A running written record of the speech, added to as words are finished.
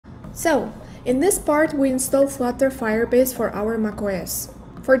So, in this part we install Flutter Firebase for our macOS.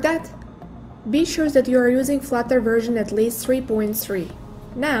 For that, be sure that you are using Flutter version at least 3.3.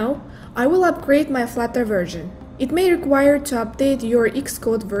 Now, I will upgrade my Flutter version. It may require to update your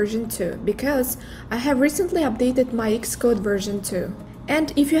Xcode version too, because I have recently updated my Xcode version too.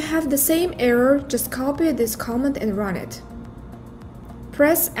 And if you have the same error, just copy this command and run it.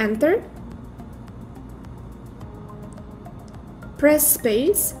 Press Enter, press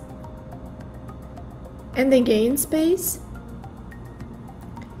space, and again space,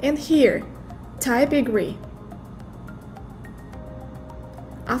 and here, type agree.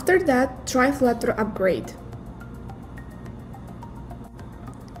 After that, try Flutter upgrade.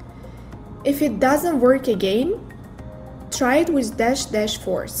 If it doesn't work again, try it with --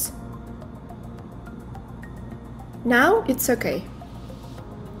 force. Now it's okay.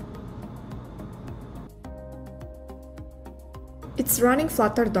 It's running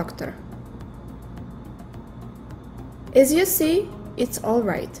Flutter Doctor. As you see, it's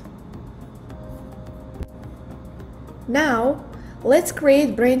alright. Now, let's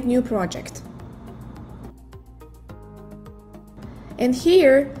create brand new project. And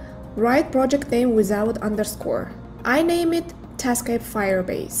here, write project name without underscore. I name it Task App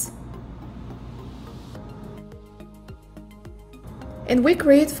Firebase. And we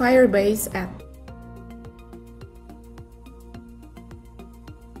create Firebase app.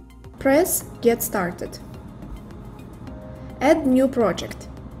 Press Get Started. Add new project.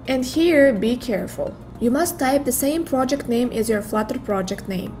 And here, be careful. You must type the same project name as your Flutter project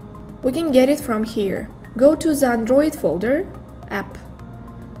name. We can get it from here. Go to the Android folder, App.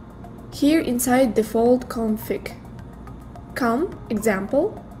 Here inside default config.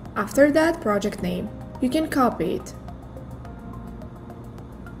 Example, after that project name. You can copy it.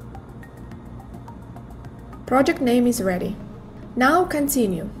 Project name is ready. Now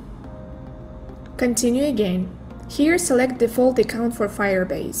continue. Continue again. Here select default account for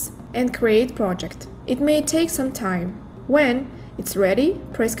Firebase and create project. It may take some time. When it's ready,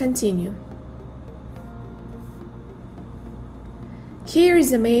 press continue. Here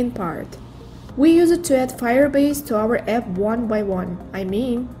is the main part. We use it to add Firebase to our app one by one. I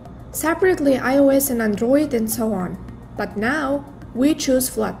mean, separately iOS and Android and so on. But now, we choose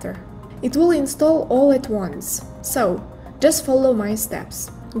Flutter. It will install all at once. So, just follow my steps.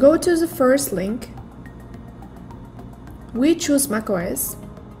 Go to the first link. We choose macOS.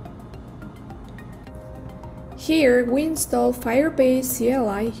 Here, we install Firebase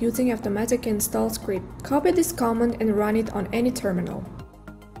CLI using automatic install script. Copy this command and run it on any terminal.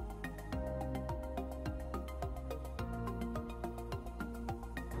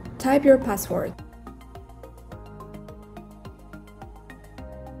 Type your password.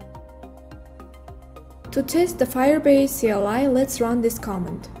 To test the Firebase CLI, let's run this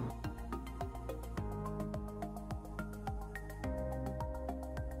command.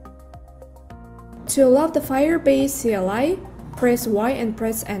 To allow the Firebase CLI, press Y and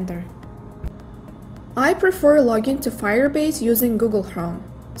press Enter. I prefer logging to Firebase using Google Chrome,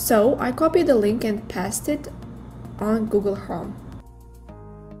 so I copy the link and paste it on Google Chrome.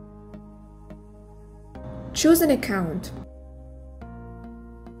 Choose an account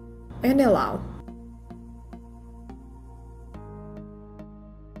and allow.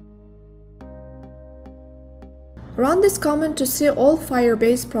 Run this command to see all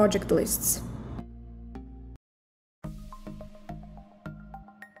Firebase project lists.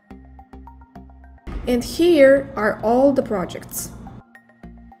 And here are all the projects.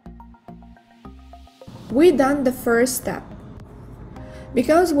 We done the first step.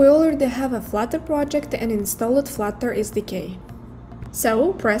 Because we already have a Flutter project and installed Flutter SDK.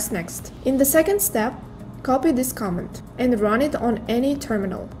 So press Next. In the second step, copy this command and run it on any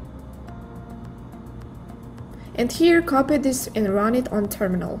terminal. And here copy this and run it on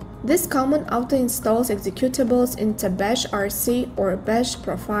terminal. This command auto-installs executables into bash rc or bash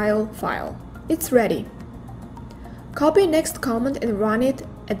profile file. It's ready. Copy next command and run it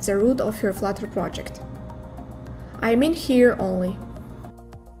at the root of your Flutter project. I mean here only.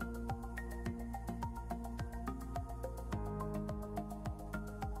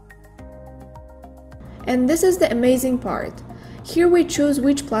 And this is the amazing part. Here we choose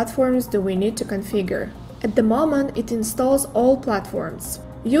which platforms do we need to configure. At the moment, it installs all platforms.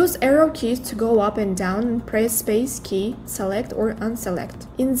 Use arrow keys to go up and down and press space key, select or unselect.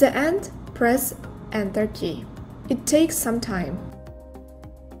 In the end, press Enter key. It takes some time.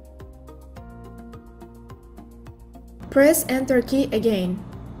 Press Enter key again.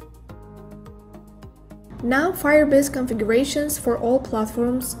 Now Firebase configurations for all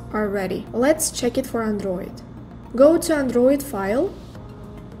platforms are ready. Let's check it for Android. Go to Android File,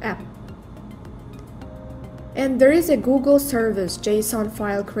 App. And there is a Google service JSON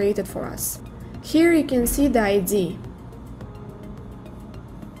file created for us. Here you can see the ID.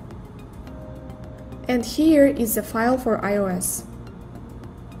 And here is the file for iOS.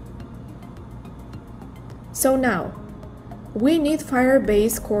 So now, we need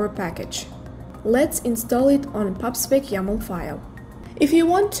Firebase core package. Let's install it on pubspec YAML file. If you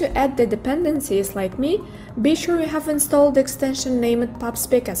want to add the dependencies like me, be sure you have installed the extension named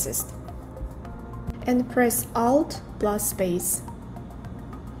pubspec assist. And press Alt plus space.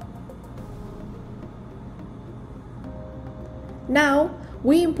 Now,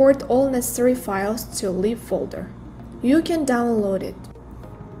 we import all necessary files to lib folder. You can download it.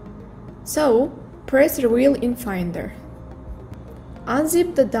 So, press Reveal in Finder.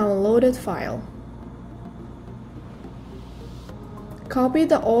 Unzip the downloaded file. Copy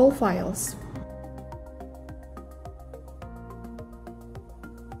the all files.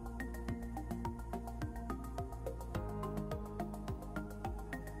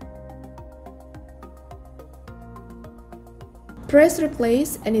 Press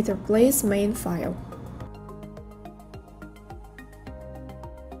Replace and it replaces main file.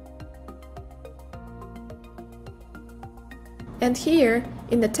 And here,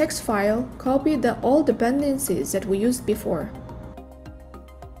 in the text file, copy the all dependencies that we used before.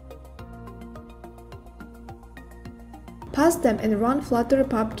 Pass them and run Flutter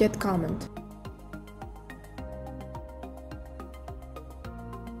pub get command.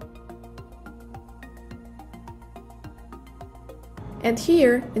 And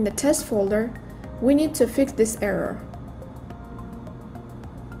here, in the test folder, we need to fix this error.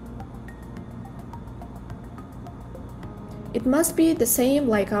 It must be the same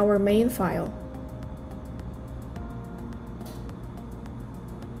like our main file.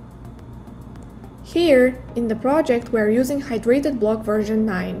 Here, in the project, we are using hydrated BLoC version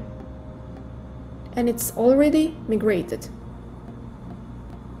 9. And it's already migrated.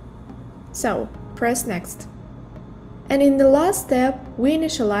 So, press Next. And in the last step, we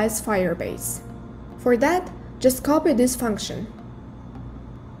initialize Firebase. For that, just copy this function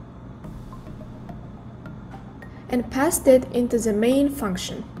and paste it into the main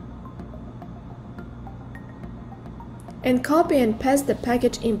function. And copy and paste the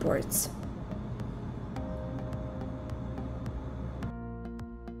package imports.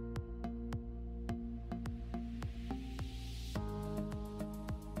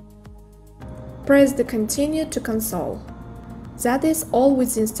 Press the Continue to console. That is all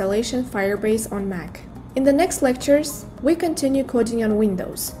with the installation Firebase on Mac. In the next lectures, we continue coding on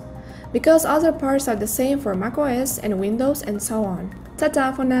Windows, because other parts are the same for macOS and Windows and so on.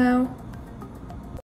 Ta-ta for now!